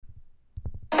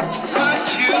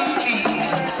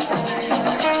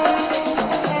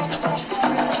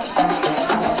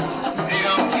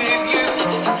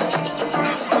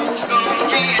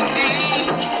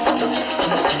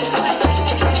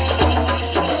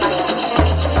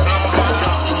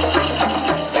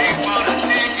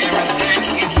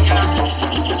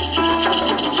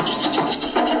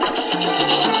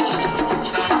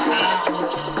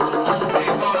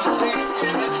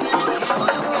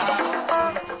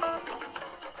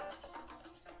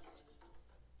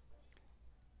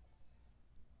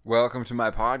Welcome to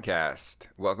my podcast.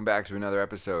 Welcome back to another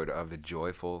episode of the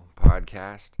Joyful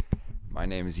Podcast. My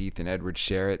name is Ethan Edward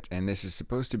Sherritt, and this is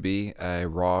supposed to be a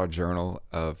raw journal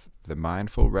of the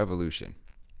mindful revolution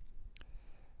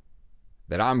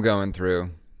that I'm going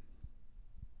through,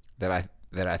 that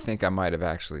I think I might have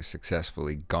actually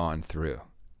successfully gone through.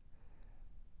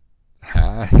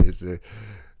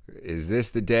 Is this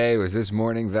the day? Was this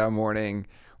morning the morning?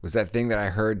 Was that thing that I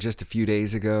heard just a few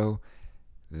days ago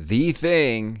the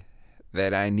thing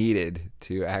that I needed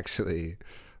to actually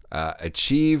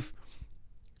achieve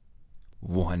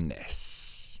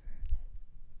oneness?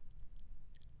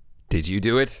 Did you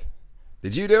do it?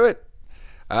 Did you do it?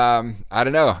 I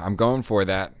don't know. I'm going for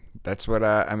that. That's what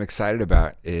I'm excited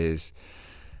about, is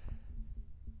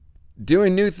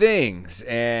doing new things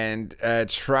and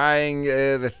trying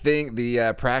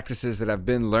the practices that I've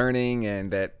been learning, and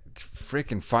that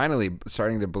freaking finally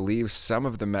starting to believe some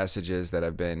of the messages that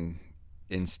I've been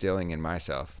instilling in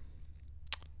myself.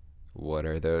 What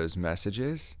are those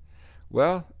messages?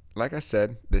 Well, like I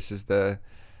said, this is a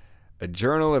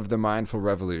journal of the mindful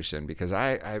revolution, because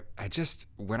I just,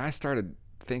 when I started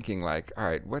thinking like, all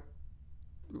right,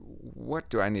 what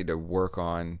do I need to work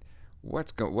on?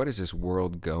 What is this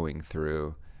world going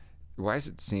through? Why does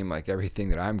it seem like everything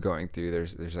that I'm going through,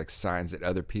 there's like signs that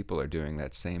other people are doing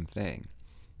that same thing?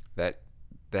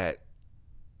 That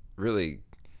really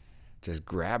just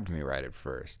grabbed me right at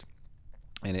first.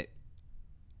 And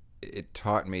it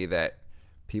taught me that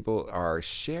people are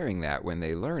sharing that when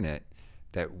they learn it,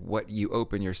 that what you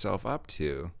open yourself up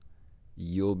to,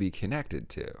 you'll be connected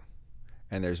to.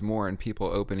 And there's more in people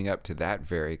opening up to that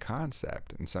very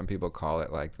concept. And some people call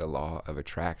it like the law of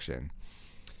attraction.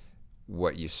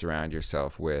 What you surround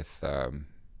yourself with,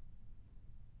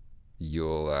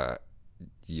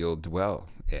 you'll dwell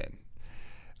in.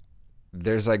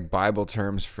 There's like Bible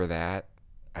terms for that,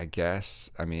 I guess.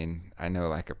 I mean, I know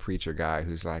like a preacher guy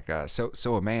who's like,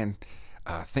 so a man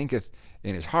thinketh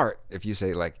in his heart. If you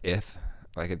say like if,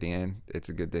 like at the end, it's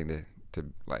a good thing to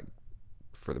like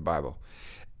for the Bible.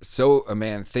 So a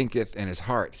man thinketh in his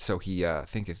heart, so he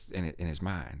thinketh in his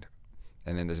mind.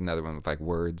 And then there's another one with like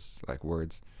words.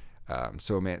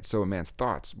 So a man's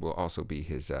thoughts will also be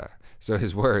his. So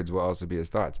his words will also be his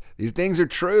thoughts. These things are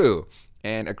true,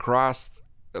 and across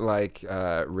like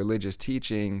religious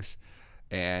teachings,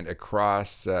 and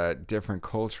across different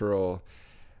cultural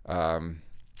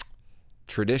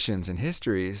traditions and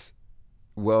histories.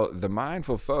 Well, the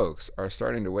mindful folks are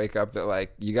starting to wake up that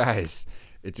like, you guys,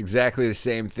 it's exactly the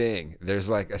same thing. There's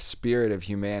like a spirit of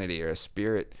humanity, or a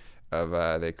spirit of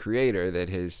the Creator that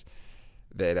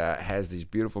has these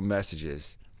beautiful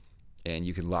messages, and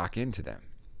you can lock into them.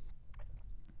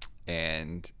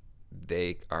 And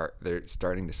they're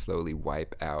starting to slowly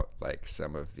wipe out like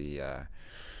some of the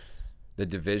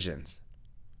divisions.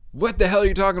 What the hell are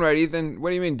you talking about, Ethan? What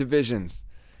do you mean divisions?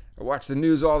 I watch the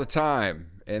news all the time,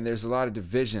 and there's a lot of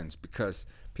divisions because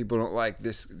people don't like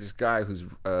this guy who's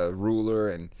a ruler,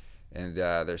 and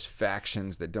there's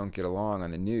factions that don't get along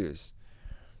on the news.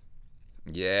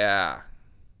 Yeah,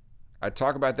 I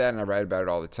talk about that and I write about it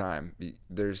all the time.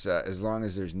 There's as long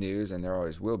as there's news, and there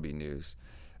always will be news,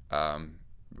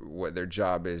 what their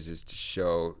job is to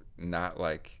show not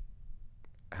like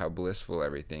how blissful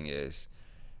everything is,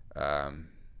 but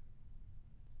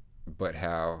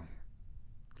how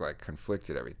like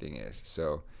conflicted everything is.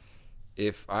 So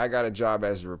if I got a job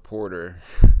as a reporter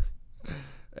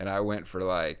and I went for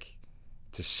like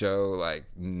to show like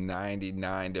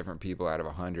 99 different people out of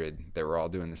 100 that were all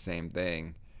doing the same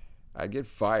thing, I'd get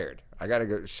fired. I got to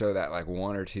go show that like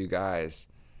one or two guys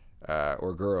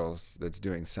or girls that's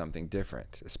doing something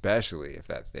different, especially if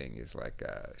that thing is like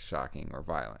shocking or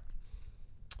violent.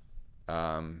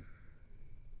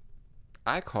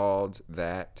 I called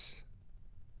that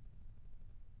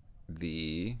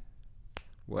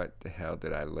what the hell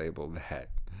did I label that?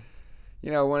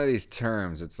 You know, one of these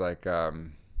terms, it's like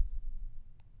the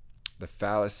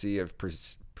fallacy of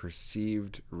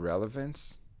perceived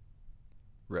relevance.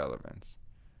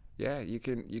 Yeah, you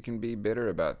can be bitter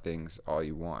about things all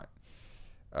you want,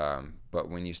 but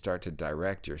when you start to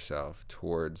direct yourself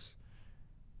towards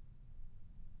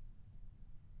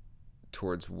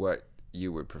what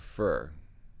you would prefer,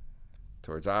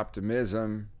 towards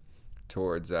optimism,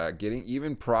 towards getting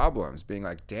even problems, being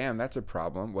like, damn, that's a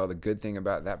problem. Well, the good thing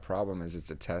about that problem is it's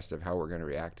a test of how we're going to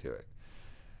react to it.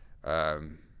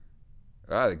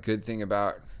 The good thing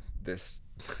about this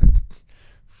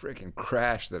freaking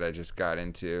crash that I just got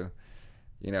into,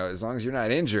 as long as you're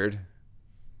not injured,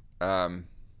 that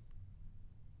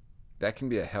can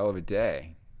be a hell of a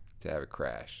day to have a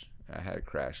crash. I had a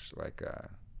crash like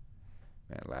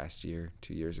last year,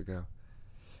 2 years ago.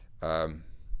 Um,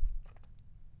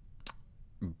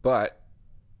 but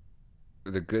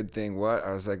the good thing was,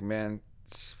 I was like, man,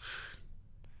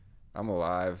 I'm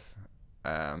alive.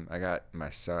 I got my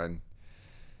son.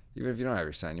 Even if you don't have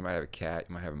your son, you might have a cat,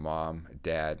 you might have a mom, a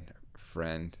dad, a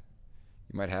friend.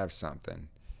 You might have something.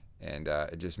 And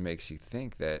it just makes you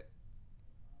think that,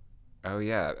 oh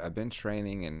yeah, I've been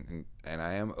training, and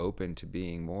I am open to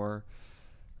being more,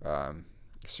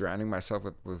 surrounding myself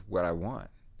with what I want.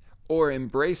 Or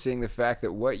embracing the fact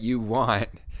that what you want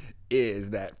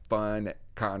is that fun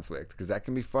conflict. Because that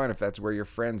can be fun if that's where your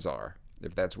friends are,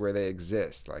 if that's where they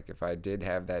exist. Like if I did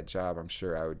have that job, I'm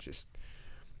sure I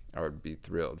would be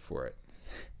thrilled for it.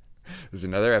 There's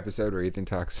another episode where Ethan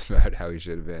talks about how he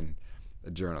should have been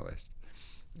a journalist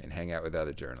and hang out with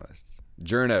other journalists.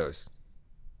 Journos.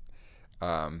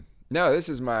 No, this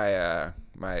is my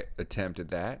my attempt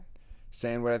at that,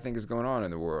 saying what I think is going on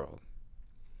in the world,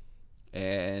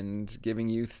 and giving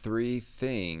you 3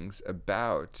 things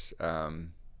about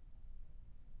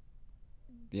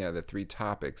the 3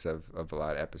 topics of a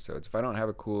lot of episodes. If I don't have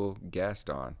a cool guest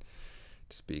on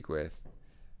to speak with,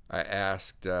 I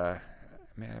asked, I've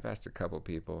asked a couple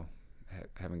people,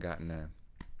 haven't gotten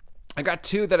I got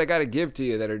 2 that I got to give to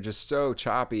you that are just so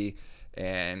choppy,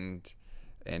 and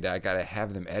I got to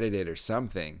have them edited or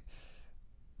something.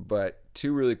 But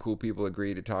 2 really cool people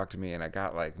agreed to talk to me, and I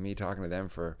got like me talking to them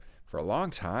for a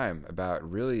long time about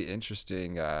really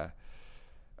interesting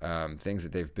things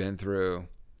that they've been through,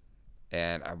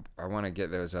 and I want to get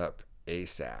those up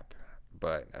ASAP.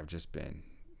 But I've just been,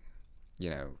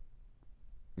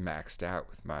 maxed out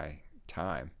with my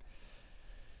time,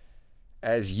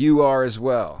 as you are as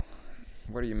well.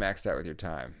 What are you maxed out with your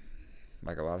time?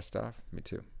 Like a lot of stuff? Me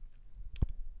too.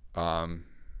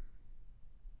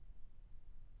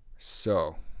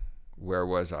 So where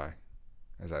was I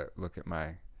as I look at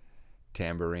my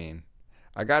tambourine?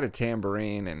 I got a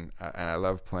tambourine, and I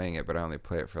love playing it, but I only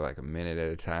play it for like a minute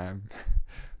at a time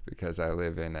because I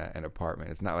live in an apartment.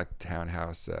 It's not like a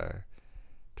townhouse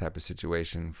type of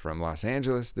situation from Los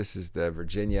Angeles. This is the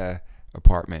Virginia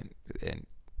apartment, and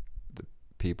the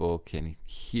people can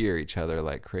hear each other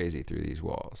like crazy through these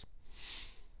walls,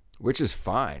 which is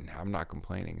fine. I'm not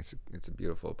complaining. It's a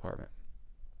beautiful apartment.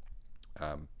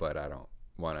 But I don't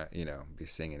want to, be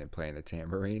singing and playing the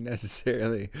tambourine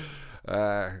necessarily.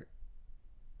 I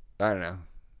don't know.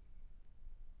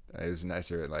 It was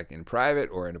nicer like in private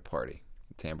or in a party,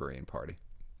 tambourine party.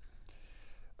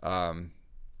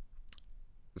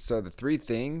 So the 3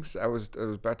 things I was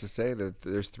about to say, that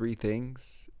there's 3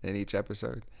 things in each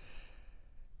episode,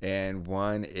 and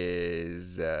one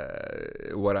is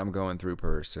what I'm going through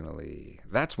personally.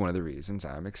 That's one of the reasons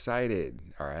I'm excited.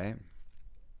 All right,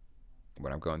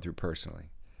 what I'm going through personally,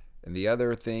 and the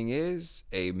other thing is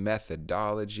a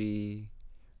methodology,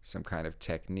 some kind of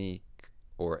technique,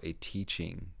 or a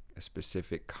teaching, a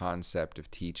specific concept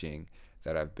of teaching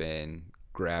that I've been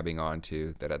grabbing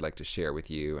onto that I'd like to share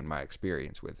with you and my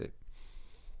experience with it.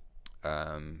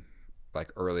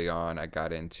 Like early on, I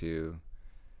got into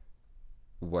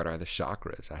what are the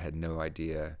chakras. I had no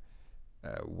idea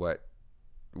what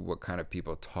kind of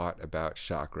people taught about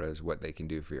chakras, what they can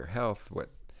do for your health, what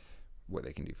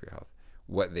they can do for your health,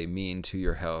 what they mean to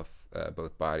your health,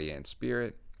 both body and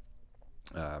spirit,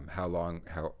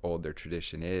 how old their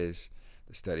tradition is,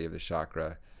 the study of the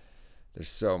chakra. There's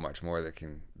so much more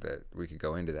that we could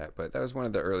go into that, but that was one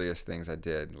of the earliest things I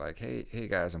did. Like, hey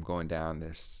guys, I'm going down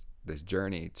this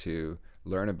journey to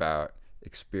learn about,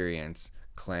 experience,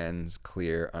 cleanse,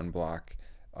 clear, unblock,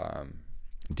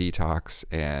 detox,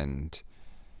 and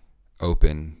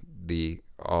open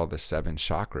all the 7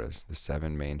 chakras, the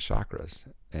 7 main chakras,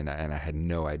 and I had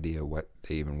no idea what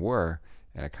they even were,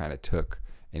 and I kind of took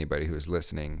anybody who was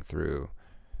listening through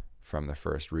from the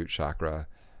first root chakra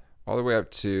all the way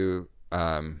up to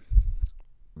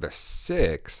the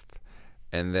 6th,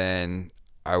 and then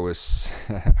I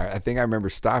think I remember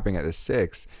stopping at the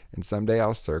 6th, and someday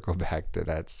I'll circle back to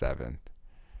that 7th.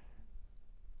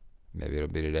 Maybe it'll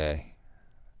be today,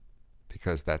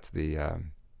 because that's the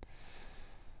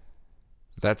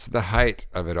height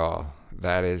of it all.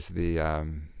 That is the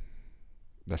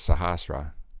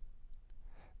Sahasrara,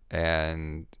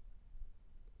 and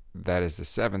that is the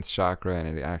 7th chakra,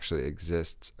 and it actually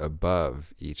exists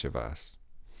above each of us.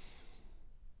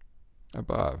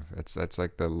 Above. That's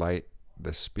like the light,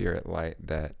 the spirit light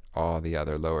that all the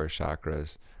other lower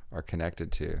chakras are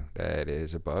connected to, that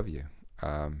is above you.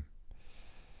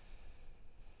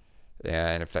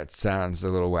 And if that sounds a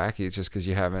little wacky, it's just because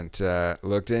you haven't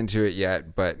looked into it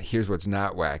yet. But here's what's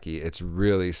not wacky. It's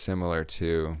really similar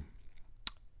to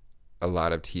a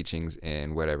lot of teachings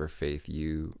in whatever faith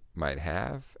you might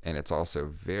have. And it's also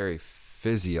very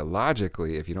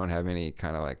physiologically, if you don't have any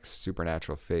kind of like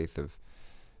supernatural faith of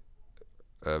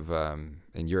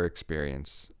in your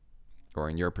experience or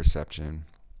in your perception,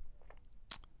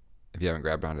 if you haven't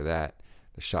grabbed onto that,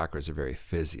 the chakras are very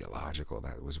physiological.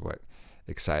 That was what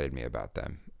excited me about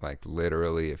them. Like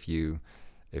literally, if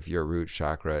your root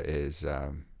chakra is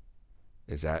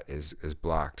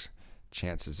blocked,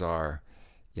 chances are,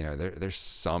 there's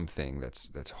something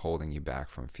that's holding you back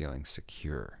from feeling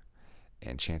secure,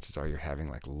 and chances are you're having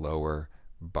like lower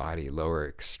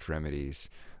extremities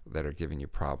that are giving you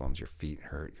problems. Your feet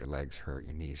hurt, your legs hurt,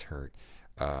 your knees hurt,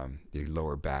 your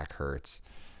lower back hurts.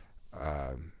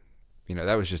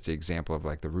 That was just an example of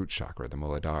like the root chakra, the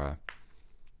Muladhara,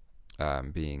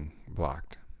 being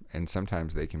blocked. And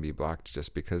sometimes they can be blocked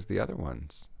just because the other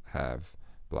ones have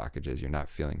blockages. You're not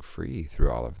feeling free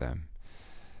through all of them.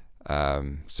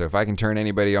 So if I can turn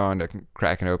anybody on to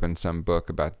cracking open some book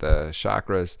about the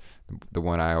chakras, the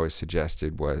one I always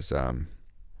suggested was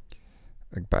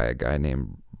by a guy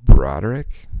named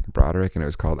Broderick, and it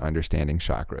was called Understanding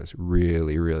Chakras.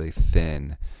 Really, really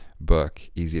thin book,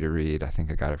 easy to read. I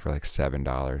think I got it for like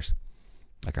 $7,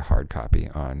 like a hard copy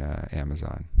on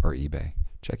Amazon or eBay.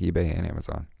 Check eBay and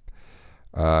Amazon.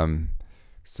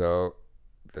 So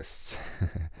this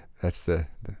that's the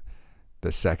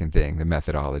second thing, the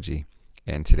methodology.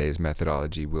 And today's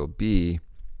methodology will be,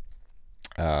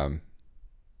 I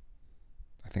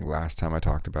think last time I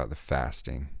talked about the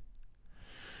fasting.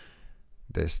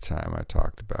 This time I'll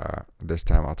talk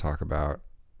about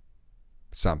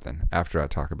something. After I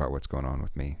talk about what's going on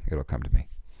with me, it'll come to me.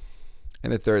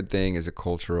 And the third thing is a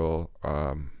cultural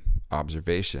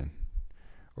observation,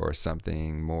 or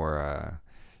something more,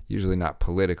 usually not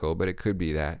political, but it could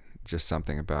be that, just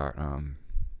something about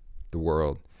the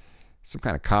world. Some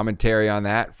kind of commentary on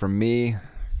that from me,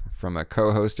 from a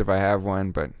co-host if I have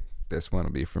one, but this one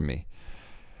will be from me.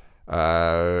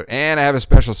 And I have a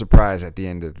special surprise at the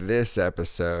end of this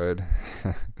episode.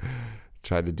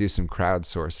 Tried to do some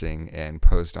crowdsourcing and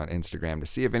post on Instagram to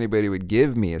see if anybody would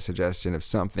give me a suggestion of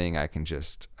something I can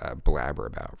just blabber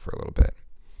about for a little bit.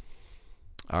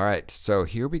 All right, so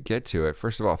here we get to it.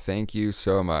 First of all, thank you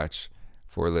so much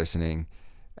for listening,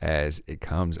 as it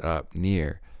comes up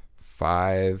near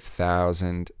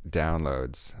 5,000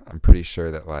 downloads. I'm pretty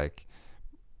sure that like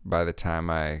by the time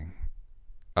I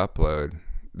upload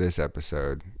this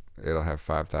episode, it'll have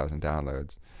 5,000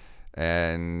 downloads.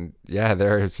 And yeah,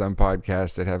 there are some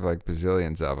podcasts that have like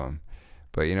bazillions of them.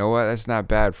 But you know what? That's not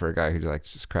bad for a guy who like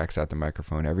just cracks out the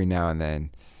microphone every now and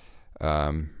then.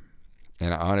 And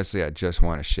honestly, I just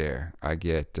want to share. I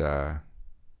get a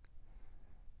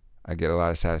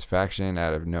lot of satisfaction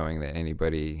out of knowing that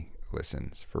anybody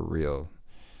listens for real.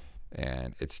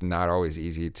 And it's not always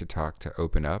easy to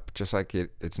open up. Just like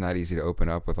it's not easy to open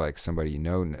up with like somebody you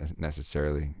know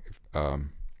necessarily.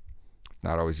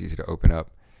 Not always easy to open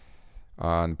up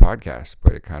on the podcast,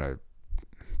 but it kind of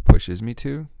pushes me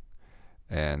to.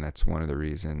 And that's one of the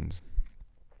reasons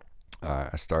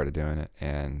I started doing it.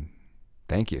 And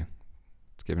thank you.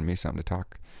 It's given me someone to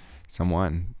talk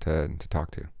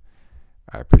to.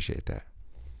 I appreciate that.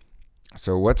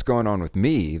 So what's going on with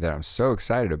me that I'm so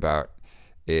excited about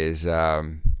is I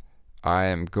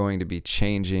am going to be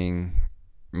changing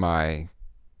my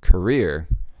career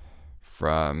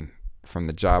from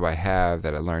the job I have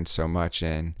that I learned so much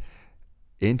in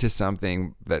into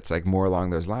something that's like more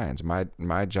along those lines.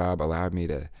 My job allowed me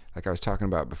to, like I was talking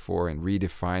about before, and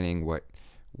redefining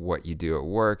what you do at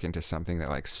work into something that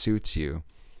like suits you.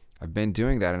 I've been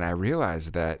doing that, and I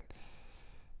realized that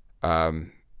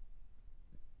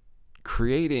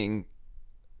creating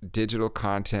digital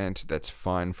content that's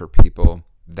fun for people,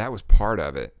 that was part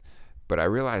of it. But I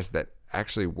realized that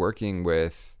actually working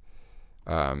with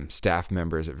staff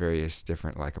members at various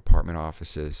different like apartment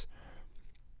offices,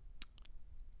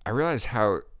 I realized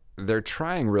how they're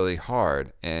trying really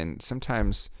hard. And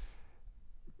sometimes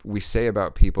we say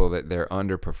about people that they're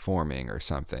underperforming or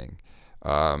something,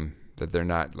 that they're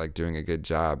not like doing a good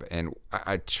job. And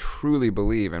I truly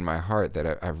believe in my heart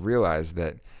that I've realized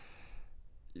that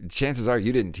chances are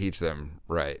you didn't teach them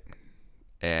right,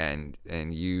 and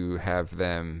you have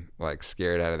them like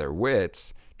scared out of their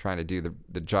wits trying to do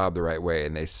the job the right way,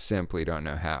 and they simply don't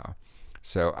know how.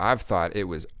 So I've thought it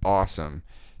was awesome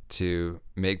to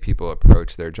make people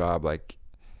approach their job like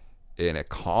in a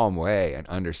calm way and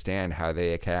understand how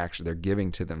they're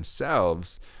giving to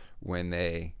themselves when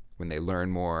they learn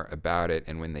more about it,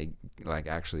 and when they like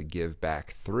actually give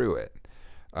back through it.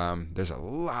 There's a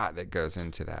lot that goes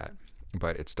into that.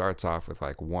 But it starts off with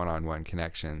like one-on-one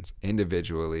connections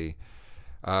individually.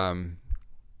 And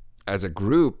as a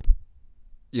group,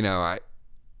 I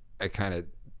kind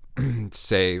of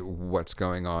say what's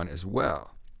going on as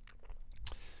well.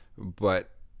 But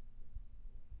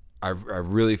I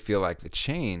really feel like the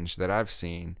change that I've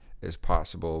seen is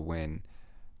possible when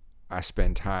I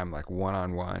spend time like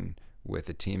one-on-one with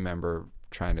a team member,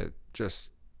 trying to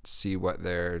just see what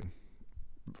their,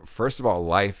 first of all,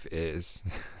 life is.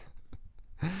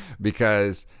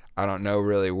 Because I don't know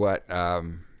really what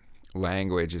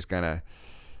language is gonna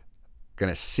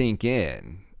sink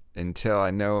in until I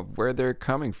know where they're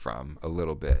coming from a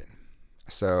little bit.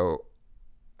 So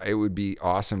it would be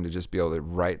awesome to just be able to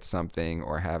write something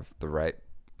or have the right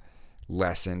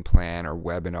lesson plan or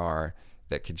webinar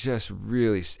that could just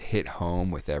really hit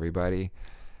home with everybody.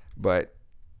 But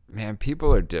man,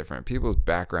 people are different. People's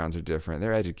backgrounds are different.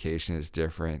 Their education is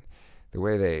different. The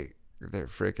way their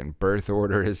freaking birth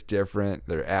order is different.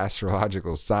 Their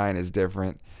astrological sign is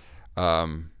different.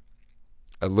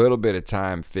 A little bit of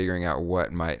time figuring out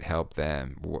what might help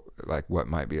them, like what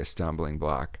might be a stumbling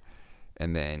block,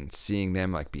 and then seeing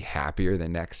them like be happier the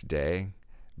next day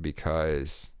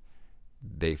because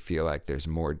they feel like there's a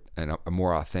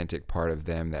more authentic part of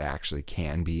them that actually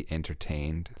can be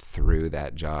entertained through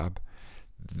that job.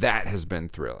 That has been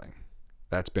thrilling.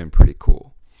 That's been pretty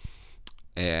cool.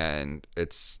 And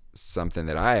it's something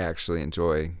that I actually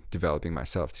enjoy developing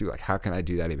myself too. Like, how can I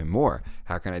do that even more?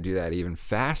 How can I do that even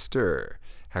faster?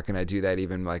 How can I do that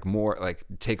even like more, like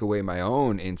take away my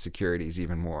own insecurities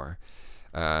even more,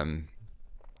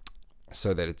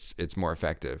 so that it's more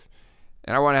effective?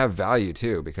 And I want to have value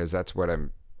too, because that's what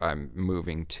I'm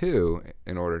moving to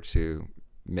in order to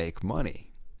make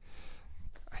money.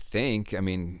 I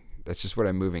mean, that's just what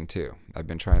I'm moving to. I've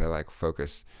been trying to like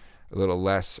focus a little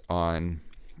less on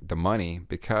the money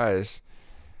because,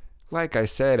 like I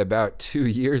said about 2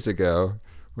 years ago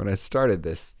when I started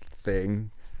this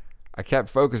thing, I kept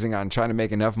focusing on trying to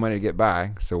make enough money to get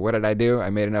by. So what did I do? I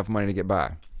made enough money to get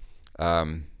by.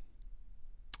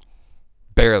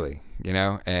 Barely,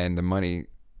 and the money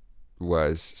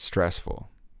was stressful.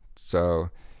 So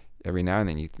every now and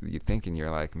then you think, and you're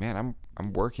like, man,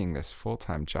 I'm working this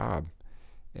full-time job,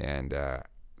 and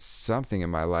something in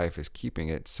my life is keeping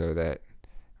it so that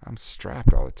I'm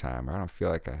strapped all the time. I don't feel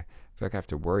like I have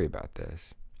to worry about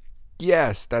this.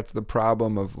 Yes, that's the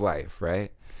problem of life,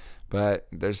 right? But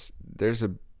there's a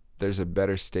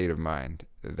better state of mind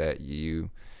that you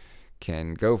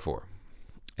can go for,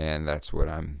 and that's what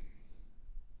I'm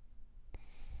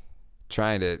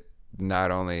trying to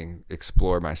not only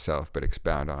explore myself but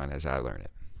expound on as I learn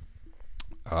it.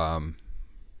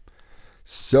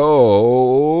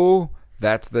 So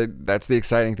that's the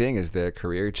exciting thing, is the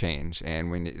career change.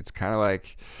 And when it's kind of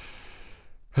like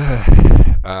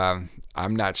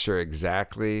I'm not sure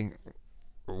exactly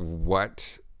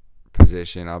what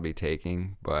position I'll be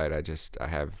taking, but I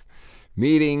have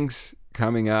meetings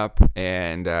coming up,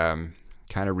 and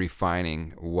kind of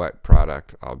refining what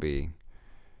product I'll be.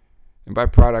 And by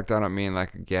product, I don't mean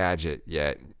like a gadget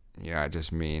yet. I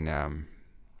just mean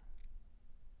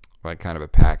like kind of a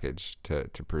package to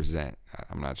present.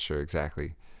 I'm not sure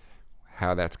exactly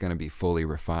how that's going to be fully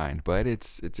refined, but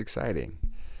it's exciting.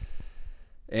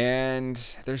 And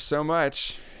there's so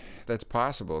much that's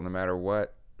possible no matter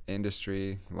what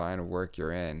industry, line of work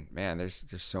you're in. Man, there's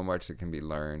so much that can be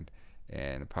learned,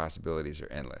 and the possibilities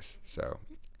are endless. So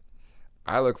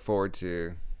I look forward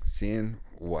to seeing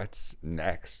what's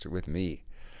next with me,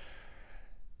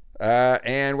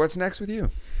 and what's next with you.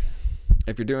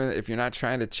 If you're not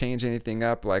trying to change anything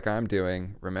up like I'm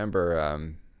doing,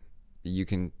 remember, you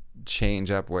can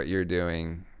change up what you're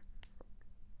doing,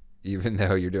 even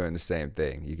though you're doing the same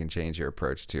thing. You can change your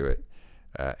approach to it,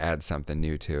 add something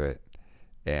new to it,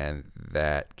 and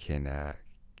that can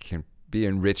be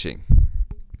enriching.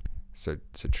 So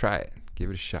try it,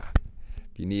 give it a shot.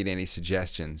 If you need any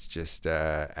suggestions, just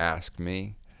ask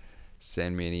me.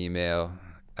 Send me an email,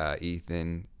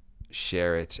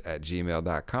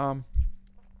 ethansharrett@gmail.com,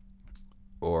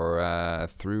 or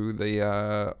through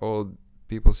the old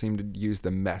people seem to use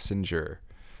the Messenger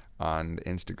on the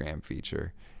Instagram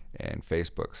feature and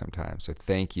Facebook sometimes. So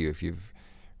thank you if you've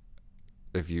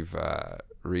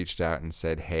reached out and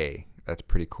said hey. That's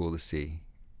pretty cool to see.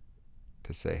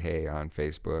 To say hey on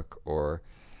Facebook or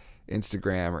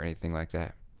Instagram or anything like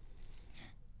that.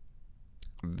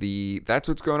 That's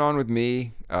what's going on with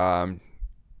me. The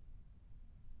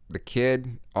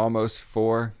kid, almost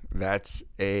 4. That's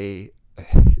a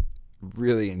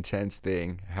really intense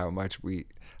thing. How much a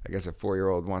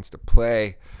 4-year-old wants to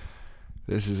play.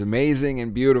 This is amazing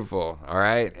and beautiful. All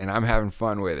right, and I'm having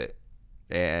fun with it.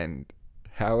 And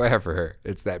however,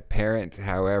 it's that parent.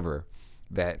 However,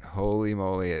 that holy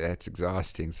moly, that's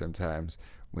exhausting sometimes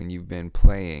when you've been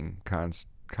playing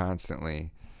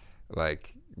constantly,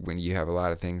 like when you have a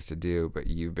lot of things to do, but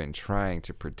you've been trying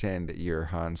to pretend that you're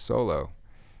Han Solo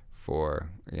for,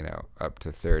 up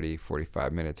to 30,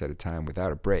 45 minutes at a time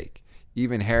without a break.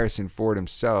 Even Harrison Ford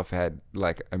himself had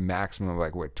like a maximum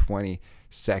of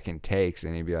 20-second takes,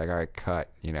 and he'd be like, all right, cut,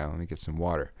 let me get some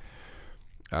water.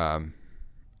 I'm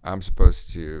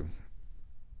supposed to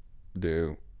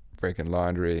do freaking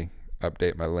laundry,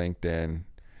 update my LinkedIn,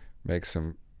 make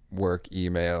some work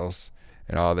emails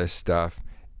and all this stuff,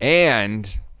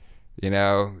 and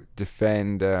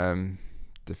defend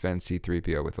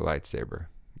C-3PO with a lightsaber,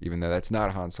 even though that's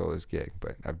not Han Solo's gig,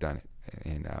 but I've done it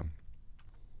in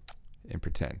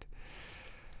pretend.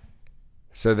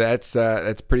 So that's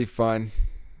pretty fun,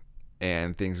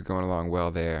 and things are going along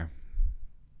well there.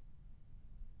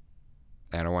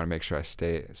 And I want to make sure I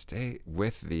stay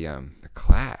with the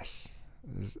class.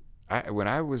 When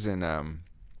I was in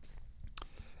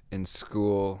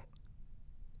school,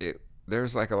 there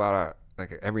was a lot of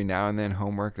every now and then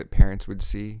homework that parents would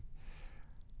see,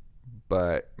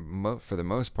 but for the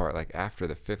most part, after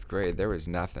the 5th grade, there was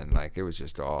nothing. It was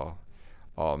just all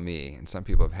me. And some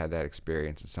people have had that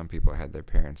experience, and some people had their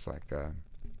parents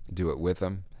do it with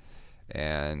them.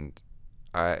 And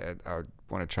I would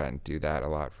want to try and do that a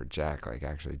lot for Jack,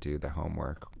 actually do the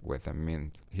homework with him. I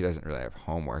mean, he doesn't really have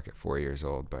homework at 4 years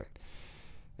old,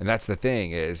 and that's the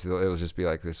thing, is it'll just be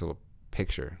this little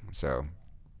picture. So,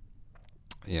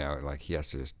 he has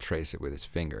to just trace it with his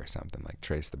finger or something,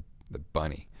 trace the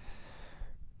bunny.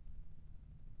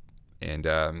 And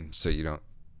so you don't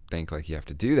think you have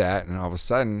to do that, and all of a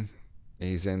sudden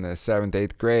he's in the 7th,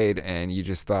 8th grade, and you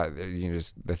just thought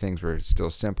the things were still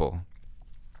simple,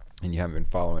 and you haven't been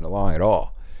following along at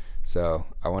all. So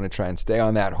I want to try and stay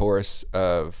on that horse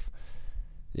of,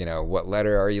 what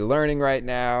letter are you learning right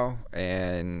now?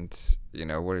 And,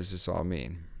 what does this all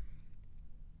mean?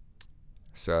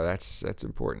 So that's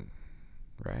important,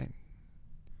 right?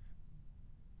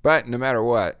 But no matter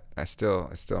what, I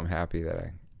still am happy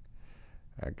that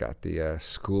I got the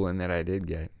schooling that I did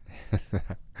get,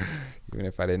 even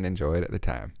if I didn't enjoy it at the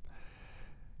time.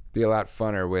 Be a lot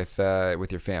funner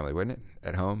with your family, wouldn't it?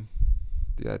 At home,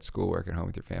 do that schoolwork at home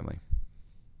with your family.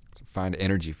 So find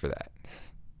energy for that.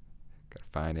 Gotta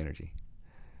find energy.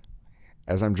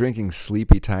 As I'm drinking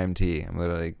sleepy time tea, I'm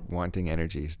literally wanting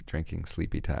energy, drinking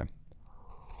sleepy time.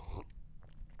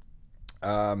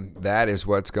 That is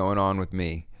what's going on with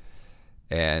me,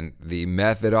 and the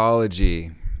methodology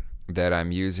that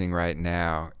I'm using right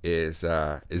now is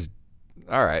all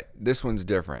right. This one's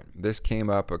different. This came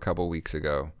up a couple weeks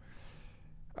ago.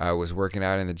 I was working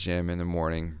out in the gym in the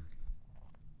morning,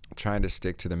 trying to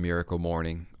stick to the miracle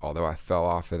morning, although I fell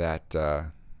off of that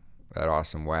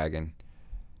awesome wagon,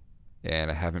 and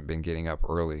I haven't been getting up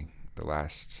early the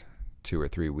last 2 or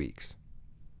 3 weeks.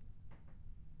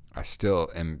 I still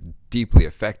am deeply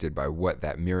affected by what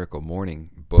that Miracle Morning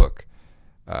book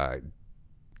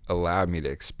allowed me to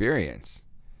experience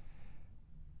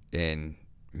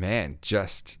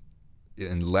just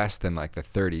in less than the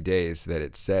 30 days that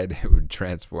it said it would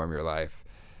transform your life.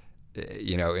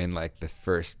 In the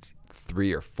first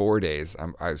 3 or 4 days,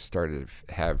 I started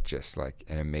to have just an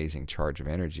amazing charge of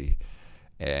energy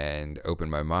and open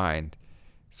my mind.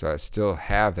 So I still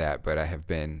have that, but I have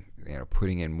been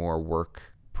putting in more work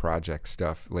project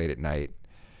stuff late at night,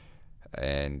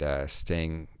 and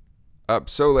staying up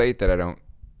so late that I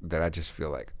just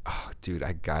feel oh dude,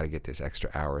 I gotta get this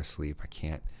extra hour of sleep. I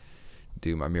can't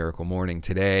do my miracle morning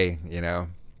today.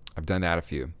 I've done that a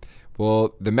few.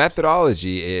 Well, the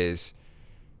methodology is,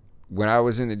 when I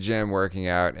was in the gym working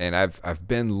out, and I've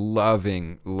been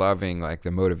loving the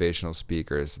motivational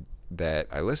speakers that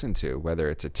I listen to, whether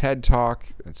it's a TED talk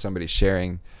and somebody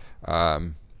sharing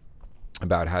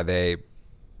about how they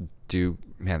do.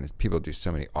 Man, people do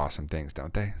so many awesome things,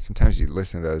 don't they? Sometimes you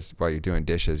listen to those while you're doing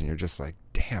dishes, and you're just like,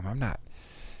 damn, I'm not,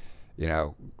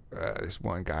 this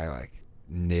one guy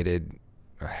knitted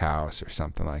a house or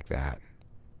something like that.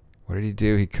 What did he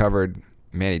do? He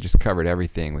just covered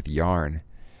everything with yarn.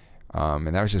 And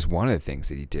that was just one of the things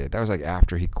that he did. That was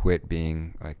after he quit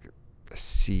being a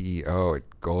CEO at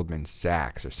Goldman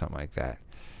Sachs or something like that.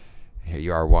 Here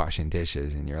you are washing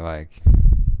dishes, and you're like,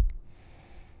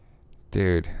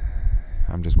 dude,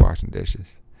 I'm just washing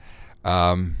dishes.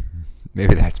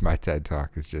 Maybe that's my TED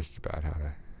talk. It's just about how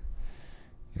to,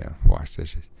 wash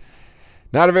dishes.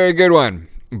 Not a very good one,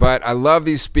 but I love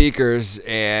these speakers.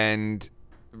 And,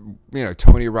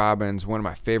 Tony Robbins, one of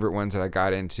my favorite ones that I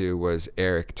got into was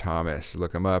Eric Thomas.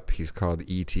 Look him up. He's called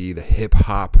E.T., the hip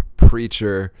hop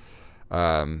preacher.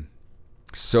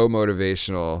 So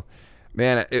motivational.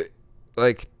 Man, it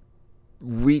like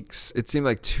weeks, it seemed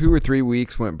like 2 or 3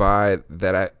 weeks went by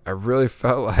that I really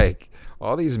felt like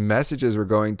all these messages were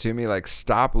going to me like,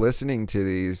 stop listening to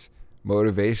these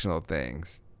motivational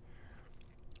things.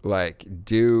 Like,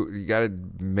 you got to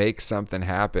make something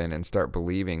happen and start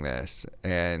believing this.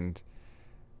 And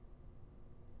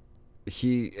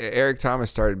Eric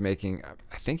Thomas started making,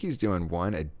 I think he's doing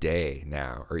one a day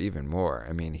now or even more.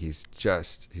 I mean, he's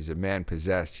a man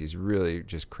possessed. He's really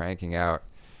just cranking out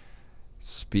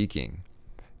speaking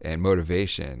and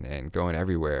motivation and going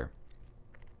everywhere.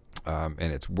 And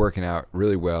it's working out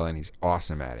really well, and he's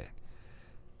awesome at it.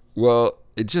 Well,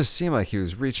 it just seemed like he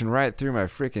was reaching right through my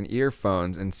freaking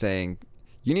earphones and saying,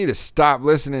 you need to stop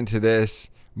listening to this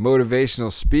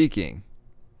motivational speaking.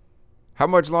 How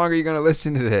much longer are you going to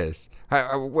listen to this?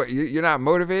 What, you're not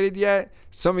motivated yet?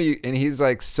 Some of you, and he's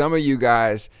like, some of you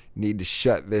guys need to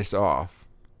shut this off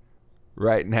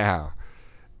right now.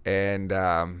 And,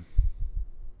 man,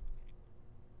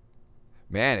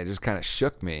 it just kind of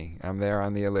shook me. I'm there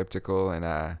on the elliptical, and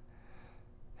I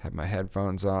have my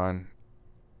headphones on,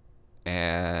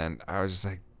 and I was just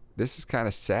like, this is kind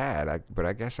of sad, but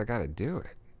I guess I got to do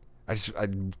it. I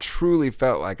truly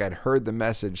felt like I'd heard the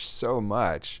message so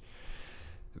much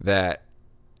and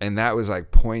that was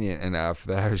like poignant enough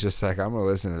that I was just like, I'm going to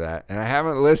listen to that. And I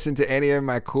haven't listened to any of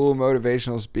my cool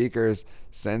motivational speakers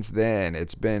since then.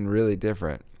 It's been really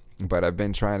different, but I've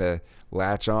been trying to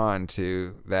latch on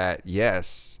to that.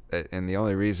 Yes. And the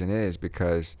only reason is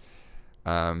because,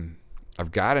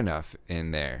 I've got enough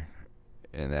in there,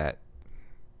 in that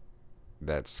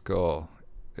skull.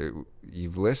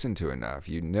 You've listened to enough,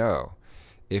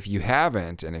 If you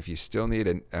haven't, and if you still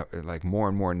need like more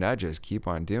and more nudges, keep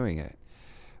on doing it.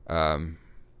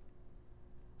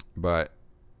 But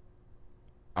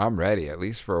I'm ready, at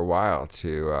least for a while,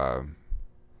 to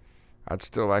I'd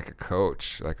still like a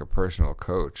coach, like a personal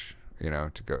coach,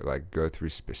 to go through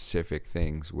specific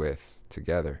things with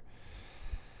together.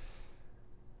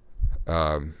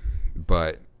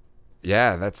 But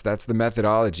yeah, that's the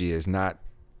methodology, is not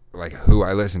like who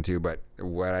I listen to, but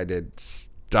what I did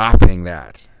stopping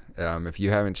that. If you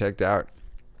haven't checked out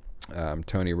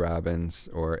Tony Robbins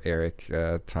or Eric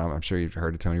Tom, I'm sure you've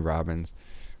heard of Tony Robbins.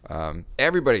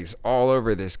 Everybody's all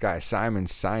over this guy Simon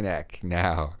Sinek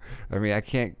now. I mean, I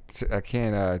can't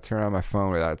turn on my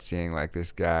phone without seeing like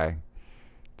this guy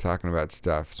talking about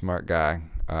stuff. Smart guy.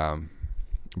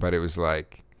 But it was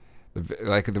like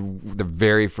the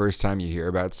very first time you hear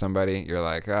about somebody, you're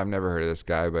like, oh, I've never heard of this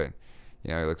guy, but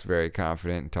he looks very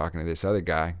confident and talking to this other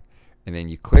guy. And then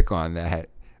you click on that,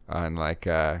 on like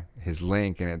his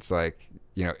link, and it's like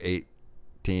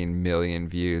 18 million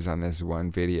views on this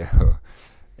one video.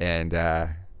 And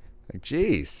like,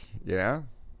 geez, I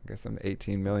guess I'm the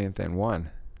 18 millionth and one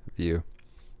view.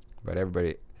 But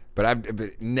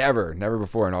never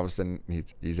before, and all of a sudden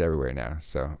he's everywhere now.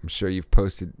 So I'm sure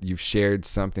you've shared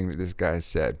something that this guy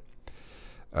said.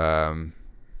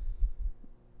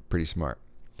 Pretty smart.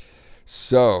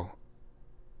 So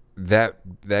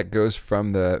that goes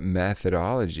from the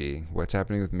methodology. What's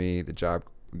happening with me, the job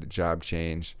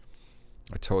change.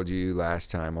 I told you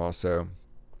last time also,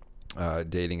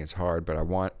 dating is hard, but I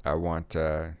want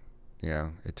it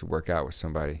to work out with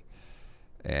somebody,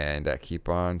 and I keep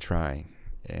on trying.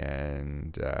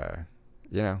 And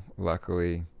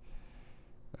luckily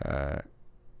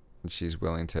she's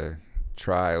willing to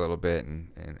try a little bit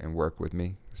and work with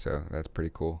me, so that's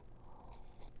pretty cool.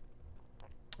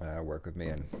 Work with me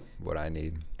and what I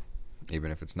need,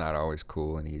 even if it's not always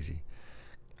cool and easy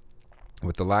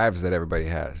with the lives that everybody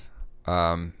has.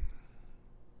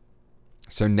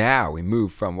 So now we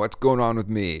move from what's going on with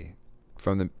me,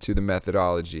 to the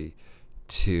methodology,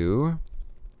 to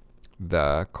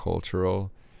the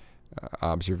cultural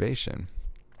observation.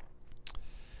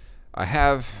 I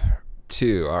have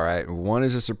two. All right, one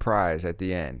is a surprise at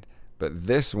the end, but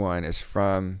this one is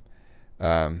from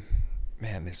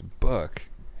this book.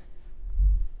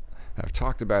 I've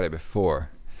talked about it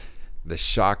before, the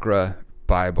Chakra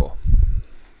Bible,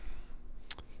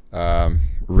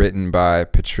 written by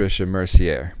Patricia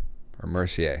Mercier,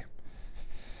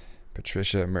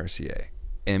 Patricia Mercier,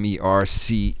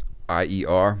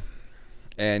 Mercier.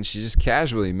 And she just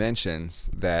casually mentions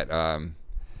that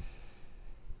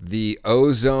the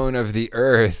ozone of the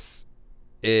earth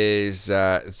is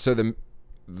so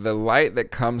the light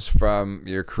that comes from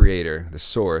your creator, the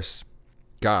source,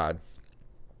 God,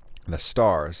 the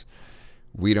stars,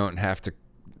 we don't have to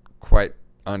quite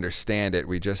understand it.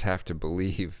 We just have to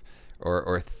believe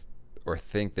or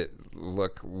think that,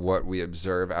 look, what we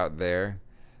observe out there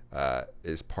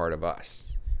is part of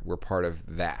us. We're part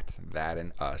of that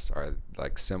and us are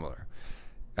like similar.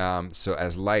 So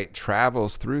as light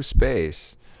travels through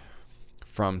space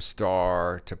from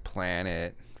star to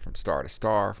planet, from star to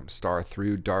star, from star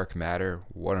through dark matter.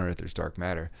 What on earth is dark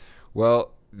matter?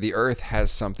 Well, the Earth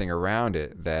has something around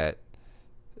it that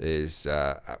is,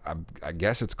 I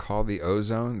guess it's called the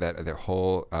ozone, that the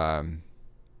whole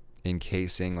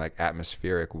encasing, like,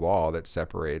 atmospheric wall that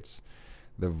separates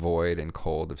the void and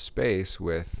cold of space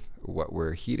with what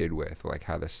we're heated with, like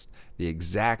how the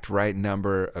exact right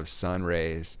number of sun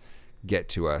rays get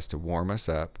to us to warm us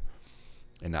up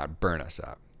and not burn us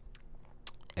up.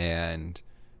 And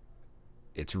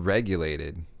it's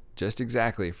regulated just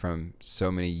exactly from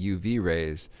so many UV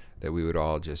rays that we would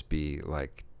all just be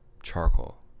like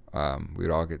charcoal.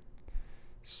 We'd all get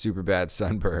super bad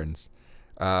sunburns.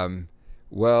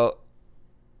 Well,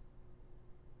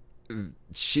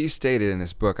 she stated in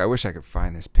this book, I wish I could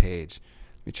find this page.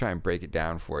 Let me try and break it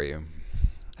down for you.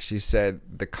 She said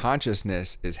the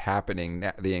consciousness is happening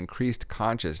now. The increased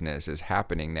consciousness is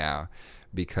happening now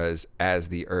because as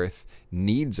the Earth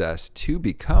needs us to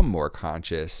become more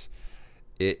conscious,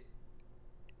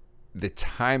 the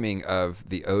timing of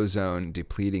the ozone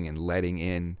depleting and letting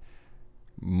in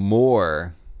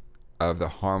more of the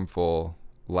harmful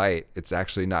light, it's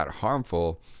actually not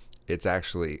harmful. It's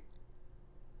actually,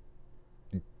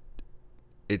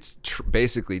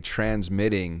 basically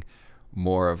transmitting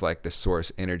more of like the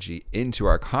source energy into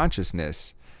our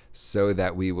consciousness so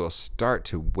that we will start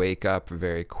to wake up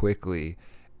very quickly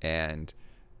and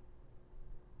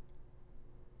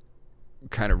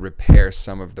kind of repair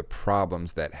some of the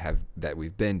problems that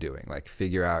we've been doing. Like,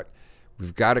 figure out,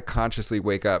 we've got to consciously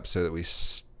wake up so that we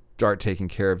start taking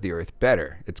care of the Earth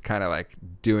better. It's kind of like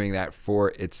doing that for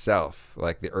itself.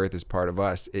 Like, the Earth is part of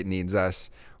us. It needs us.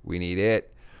 We need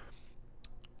it.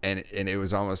 And it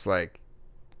was almost like,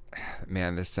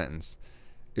 man, this sentence,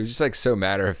 it was just like so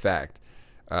matter of fact.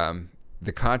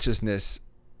 The consciousness,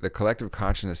 the collective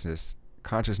consciousness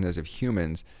of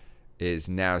humans is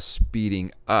now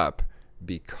speeding up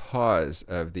because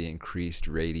of the increased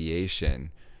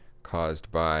radiation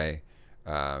caused by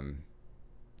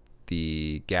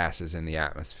the gases in the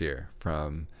atmosphere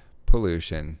from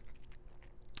pollution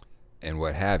and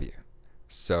what have you.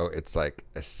 So it's like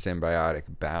a symbiotic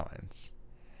balance.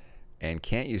 And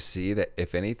can't you see that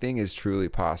if anything is truly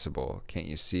possible, can't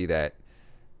you see that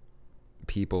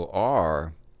people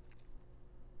are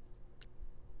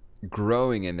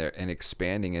growing in their and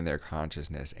expanding in their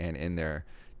consciousness and in their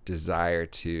desire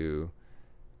to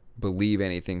believe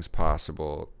anything's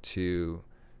possible, to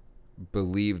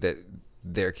believe that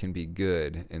there can be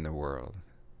good in the world,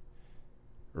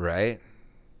 right?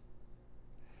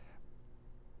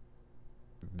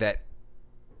 That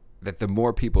the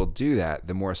more people do that,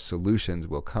 the more solutions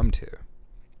will come to.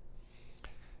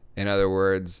 In other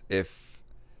words, if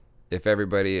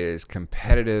everybody is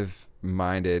competitive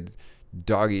minded,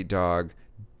 dog eat dog,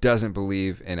 doesn't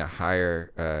believe in a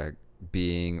higher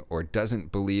being, or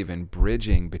doesn't believe in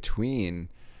bridging between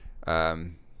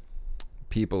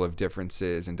people of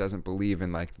differences, and doesn't believe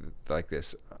in like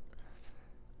this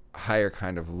higher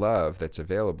kind of love that's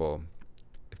available,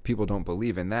 if people don't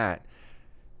believe in that,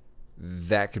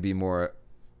 that could be more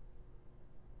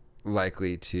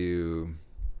likely to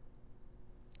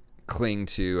cling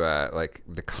to like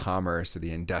the commerce or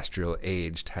the industrial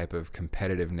age type of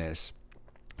competitiveness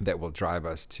that will drive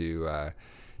us to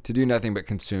do nothing but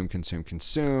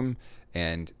consume,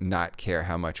 and not care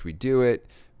how much we do it,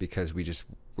 because we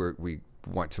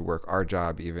want to work our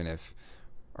job, even if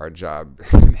our job,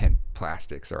 man,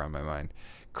 plastics are on my mind,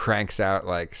 cranks out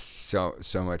like so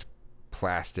much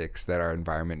plastics that our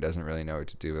environment doesn't really know what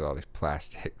to do with all these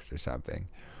plastics or something.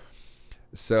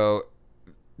 So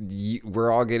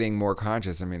we're all getting more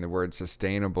conscious. I mean, the word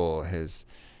sustainable has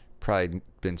probably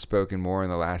been spoken more in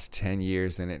the last 10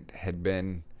 years than it had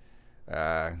been,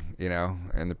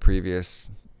 in the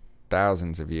previous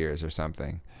thousands of years or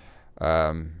something.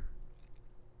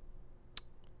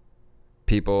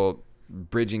 People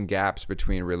bridging gaps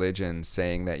between religions,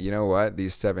 saying that, you know what,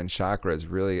 these 7 chakras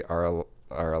really are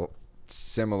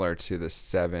similar to the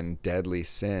 7 deadly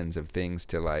sins of things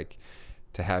to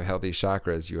have healthy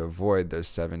chakras. You avoid those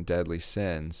 7 deadly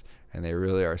sins, and they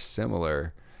really are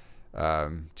similar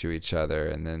to each other.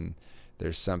 And then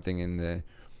there's something in the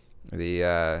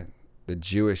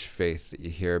Jewish faith that you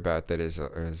hear about that is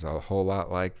a whole lot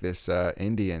like this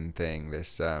Indian thing,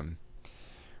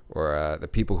 or the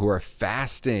people who are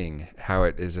fasting, how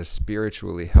it is a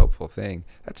spiritually helpful thing.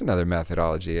 That's another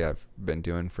methodology I've been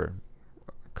doing for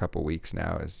a couple weeks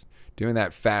now, is doing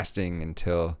that fasting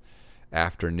until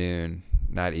afternoon,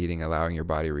 not eating, allowing your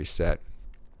body reset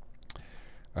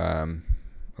a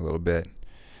little bit.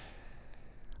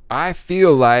 I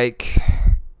feel like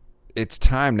it's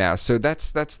time now. So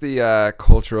that's the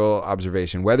cultural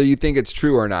observation. Whether you think it's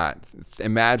true or not,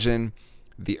 imagine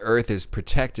the Earth is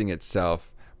protecting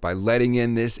itself by letting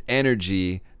in this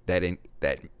energy that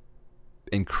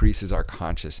increases our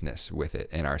consciousness with it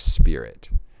and our spirit,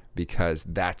 because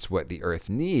that's what the Earth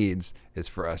needs, is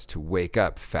for us to wake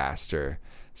up faster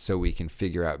so we can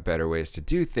figure out better ways to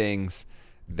do things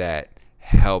that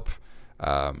help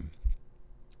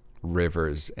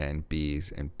rivers and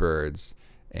bees and birds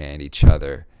and each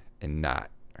other and not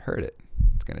hurt it.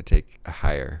 It's going to take a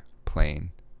higher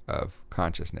plane of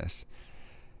consciousness.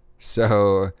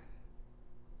 So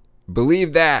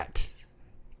believe that.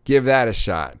 Give that a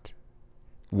shot.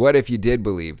 What if you did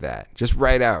believe that? Just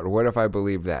write out, what if I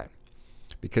believe that?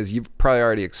 Because you've probably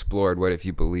already explored what if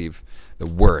you believe the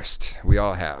worst. We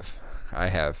all have. I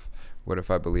have. What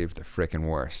if I believed the frickin'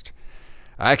 worst?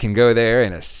 I can go there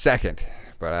in a second,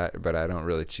 but I don't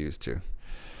really choose to.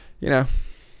 You know,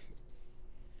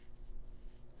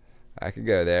 I could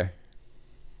go there,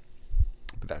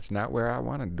 but that's not where I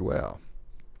want to dwell.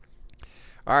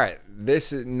 All right,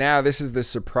 this is the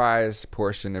surprise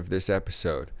portion of this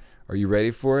episode. Are you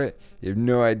ready for it? You have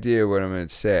no idea what I'm going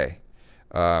to say.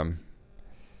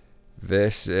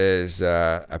 This is,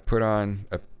 I put on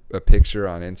a picture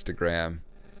on Instagram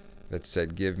that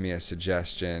said, give me a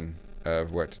suggestion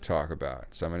of what to talk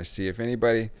about. So I'm going to see if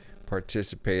anybody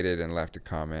participated and left a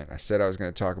comment. I said I was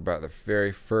going to talk about the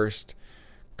very first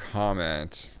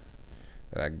comment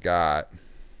that I got.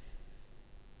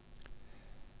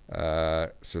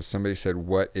 So somebody said,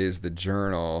 what is the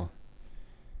journal?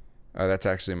 Oh, that's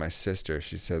actually my sister.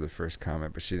 She said the first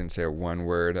comment, but she didn't say a one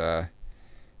word.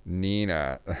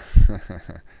 Nina.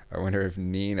 I wonder if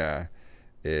Nina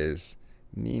is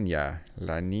Nina,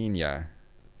 La Nina,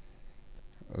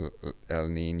 El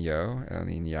Nino, El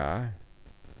Nina.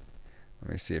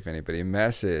 Let me see if anybody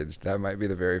messaged. That might be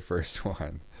the very first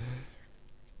one.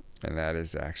 And that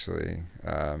is actually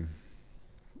a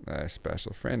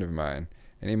special friend of mine.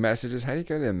 Any messages? How do you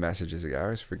go to the messages? I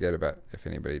always forget about if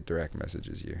anybody direct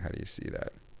messages you. How do you see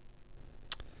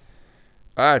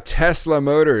that? Tesla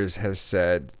Motors has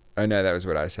said... Oh, no, that was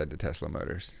what I said to Tesla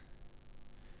Motors.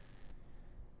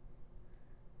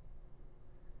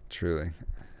 Truly.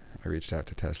 I reached out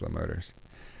to Tesla Motors.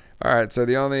 All right, so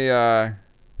the only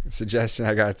suggestion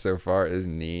I got so far is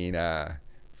Nina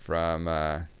from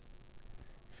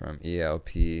ELP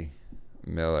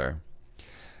Miller.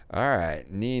 All right,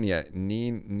 Nina.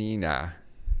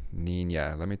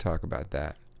 Let me talk about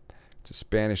that. It's a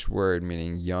Spanish word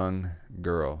meaning young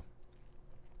girl.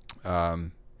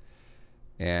 And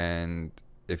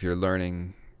if you're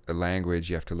learning a language,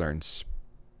 you have to learn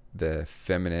the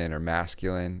feminine or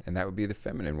masculine, and that would be the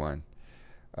feminine one.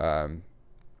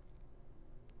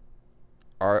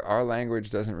 Our language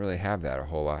doesn't really have that a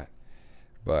whole lot,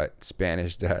 but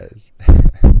Spanish does.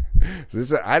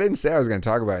 So I didn't say I was going to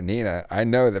talk about Nina. I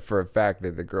know that for a fact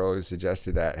that the girl who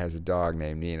suggested that has a dog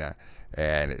named Nina,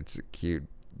 and it's a cute,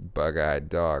 bug-eyed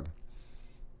dog.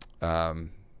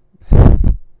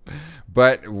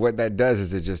 But what that does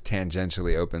is it just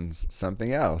tangentially opens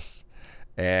something else.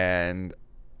 And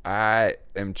I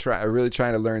am really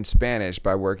trying to learn Spanish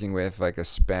by working with like a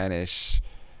Spanish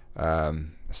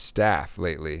staff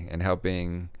lately and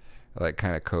helping like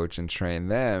kind of coach and train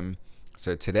them.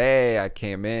 So today I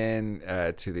came in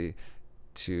to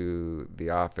the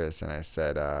office and I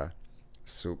said,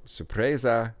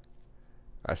 sorpresa.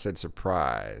 I said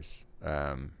surprise,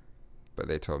 but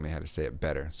they told me how to say it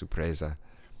better. Sorpresa.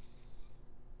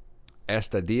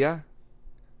 Este día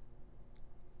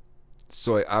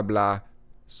soy habla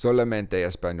solamente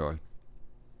español.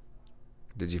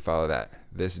 Did you follow that?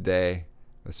 This day,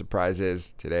 the surprise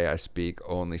is today I speak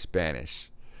only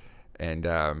Spanish. And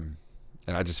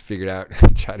I just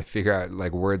try to figure out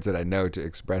like words that I know to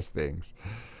express things.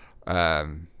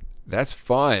 That's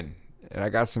fun. And I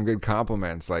got some good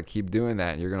compliments, like keep doing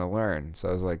that and you're going to learn. So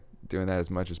I was like doing that as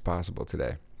much as possible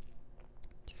today.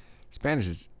 Spanish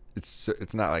is,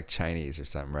 it's not like Chinese or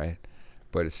something, right?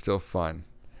 But it's still fun.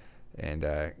 And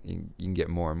you can get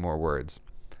more and more words.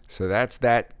 So that's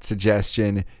that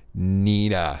suggestion,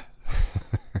 Nina.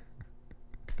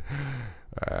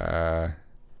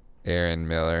 Aaron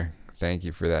Miller, thank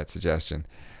you for that suggestion.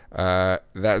 That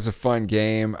was a fun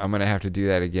game. I'm going to have to do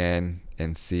that again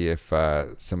and see if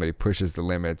somebody pushes the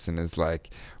limits and is like,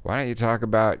 why don't you talk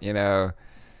about,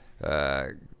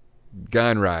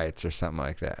 gun rights or something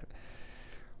like that.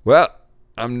 Well,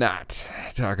 I'm not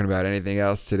talking about anything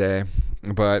else today,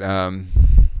 but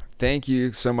thank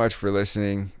you so much for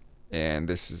listening. And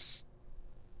this is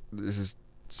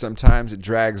sometimes it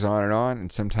drags on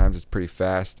and sometimes it's pretty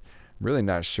fast, really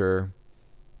not sure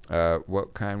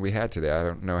what kind we had today. I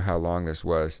don't know how long this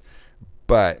was,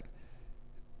 but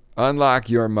unlock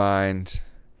your mind,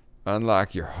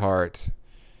 unlock your heart,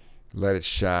 let it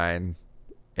shine,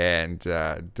 and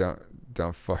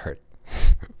don't fart.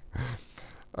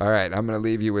 All right, I'm gonna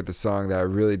leave you with the song that I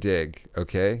really dig.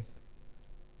 Okay,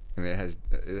 and it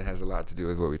has a lot to do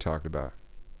with what we talked about.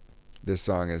 This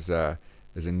song is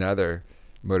another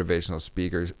motivational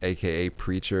speaker, aka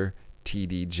preacher,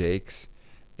 T.D. Jakes,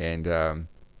 and this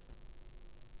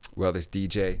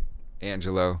DJ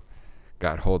Angelo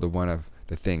got hold of one of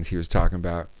the things he was talking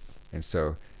about, and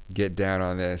so get down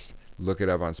on this. Look it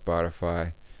up on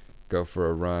Spotify. Go for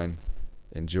a run.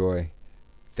 Enjoy.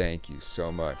 Thank you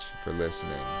so much for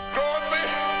listening. Dorothy,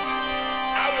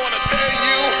 I want to tell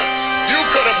you, you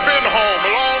could have been home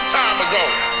a long time ago.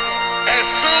 As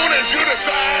soon as you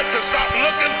decide to stop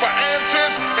looking for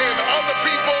answers in other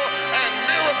people and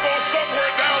miracles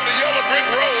somewhere down the yellow brick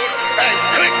road and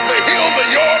click the heels of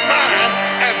your mind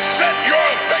and set your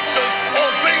affections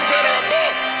on things that are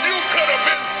above, you could have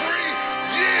been free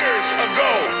years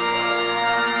ago.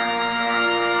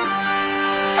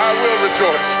 I will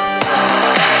rejoice.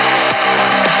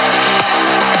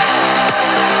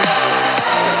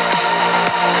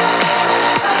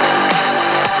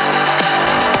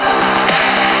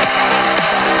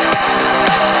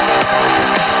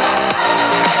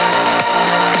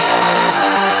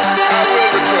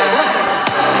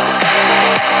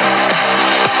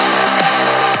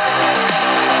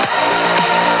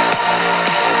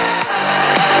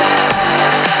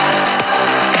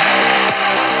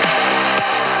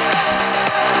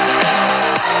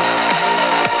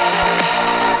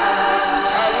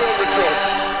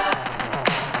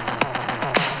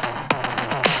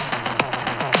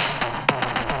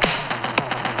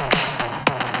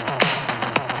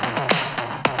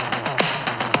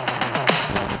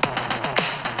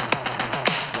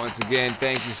 Again,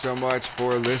 thank you so much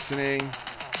for listening.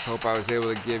 Hope I was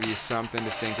able to give you something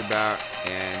to think about,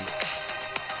 and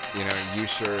you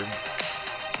sure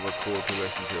were cool to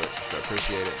listen to it. So I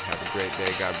appreciate it. Have a great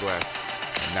day. God bless.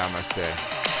 And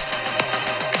namaste.